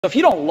If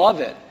you don't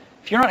love it,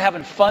 if you're not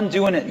having fun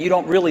doing it, you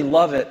don't really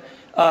love it,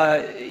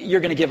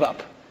 you're going to give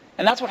up.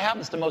 And that's what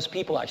happens to most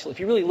people, actually. If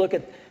you really look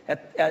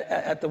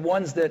at the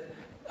ones that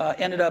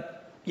ended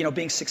up,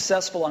 being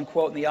successful,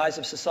 unquote, in the eyes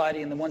of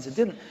society, and the ones that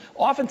didn't,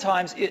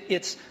 oftentimes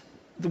it's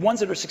the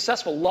ones that are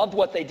successful loved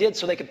what they did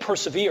so they could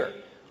persevere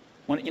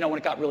when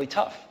it got really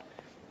tough.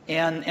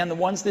 And the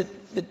ones that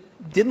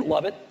didn't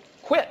love it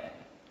quit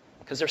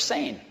because they're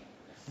sane,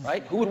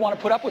 right? Who would want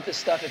to put up with this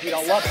stuff if you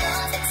don't love it?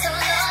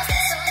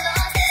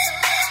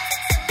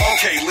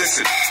 Okay,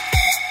 listen.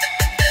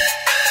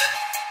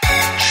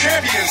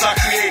 Champions are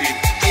created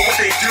for what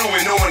they do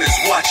when no one is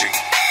watching.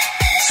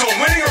 So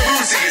winning or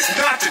losing is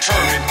not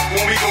determined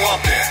when we go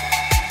out there,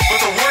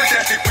 but the work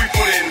ethic we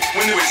put in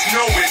when there is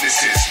no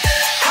witnesses.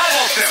 How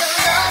about them?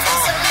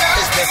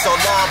 It's been so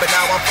long, but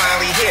now I'm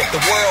finally here.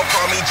 The world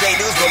call me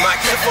Newz, but my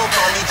kinfolk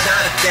call me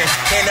Jonathan.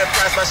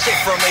 Enterprise my shit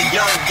from a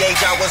young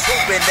age. I was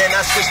hooping, then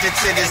I switched it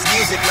to this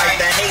music like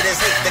the haters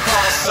hate the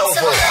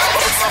crossover.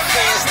 But my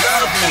fans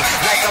love me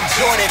like I'm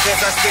Jordan,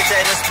 cause I spit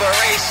that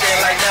inspiration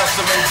like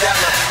Nelson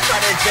Mandela. Try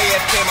to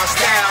JFK my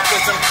style,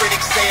 cause some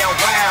critics say I'm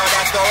wild.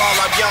 After all,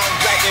 I'm young,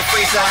 black, and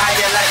free, so how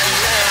you like me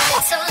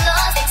now?